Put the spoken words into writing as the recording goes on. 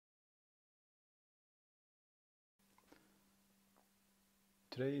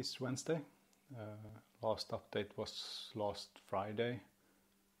Today is Wednesday. Last update was last Friday.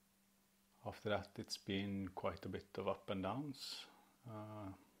 After that it's been quite a bit of up and downs.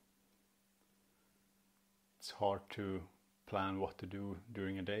 It's hard to plan what to do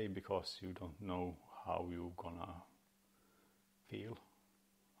during a day because you don't know how you're gonna feel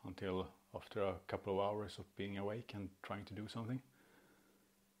until after a couple of hours of being awake and trying to do something.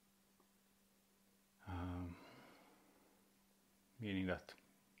 Meaning that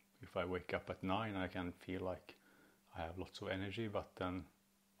if I wake up at 9 I can feel like I have lots of energy, but then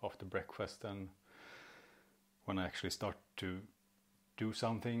after breakfast and when I actually start to do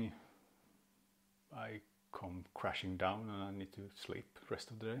something I come crashing down and I need to sleep the rest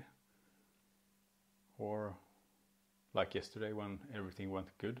of the day. Or like yesterday when everything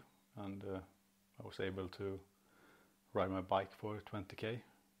went good and I was able to ride my bike for 20k.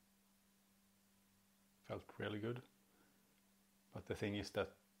 Felt really good. But the thing is that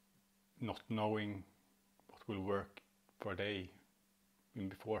not knowing what will work for a day in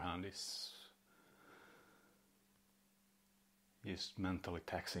beforehand is mentally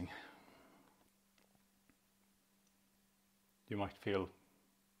taxing. You might feel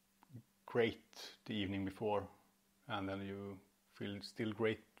great the evening before and then you feel still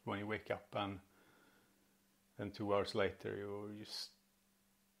great when you wake up, and then 2 hours later you just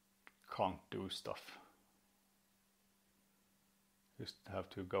can't do stuff. Just have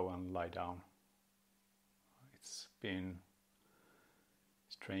to go and lie down. It's been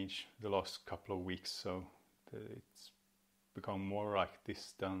strange the last couple of weeks, so it's become more like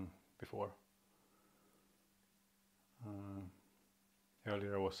this than before.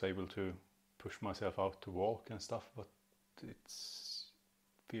 Earlier I was able to push myself out to walk and stuff, but it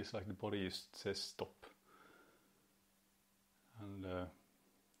feels like the body just says stop, and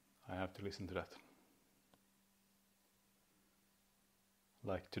I have to listen to that.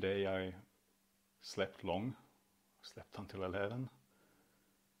 Like today I slept long, slept until 11,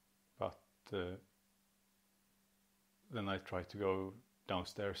 but then I tried to go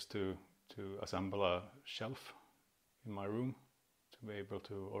downstairs to assemble a shelf in my room to be able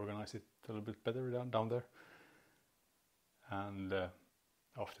to organize it a little bit better down there. And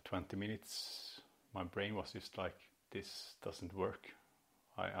after 20 minutes my brain was just like, this doesn't work.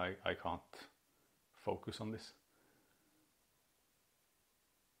 I can't focus on this.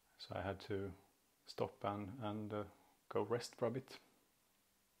 So I had to stop and go rest for a bit.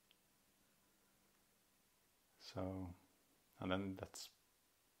 So, and then that's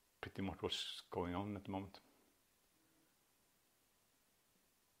pretty much what's going on at the moment.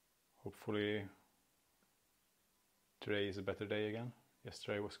 Hopefully today is a better day again.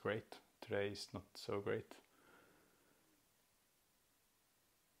 Yesterday was great. Today is not so great.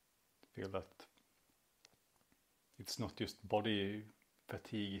 I feel that it's not just body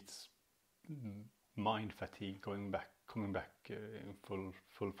fatigue, it's mind fatigue coming back in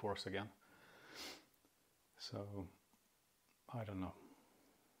full force again. So I don't know.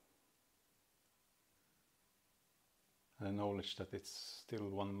 And the knowledge that it's still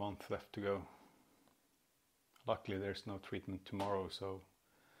 1 month left to go. Luckily there's no treatment tomorrow, so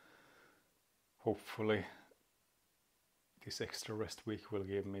hopefully this extra rest week will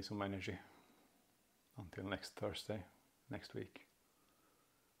give me some energy until next Thursday, next week.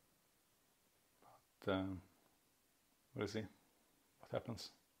 We'll see what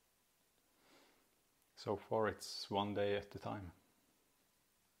happens. So far it's one day at a time.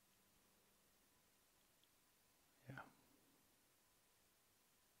 Yeah.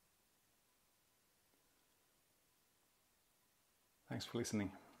 Thanks for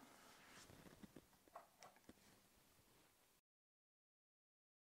listening.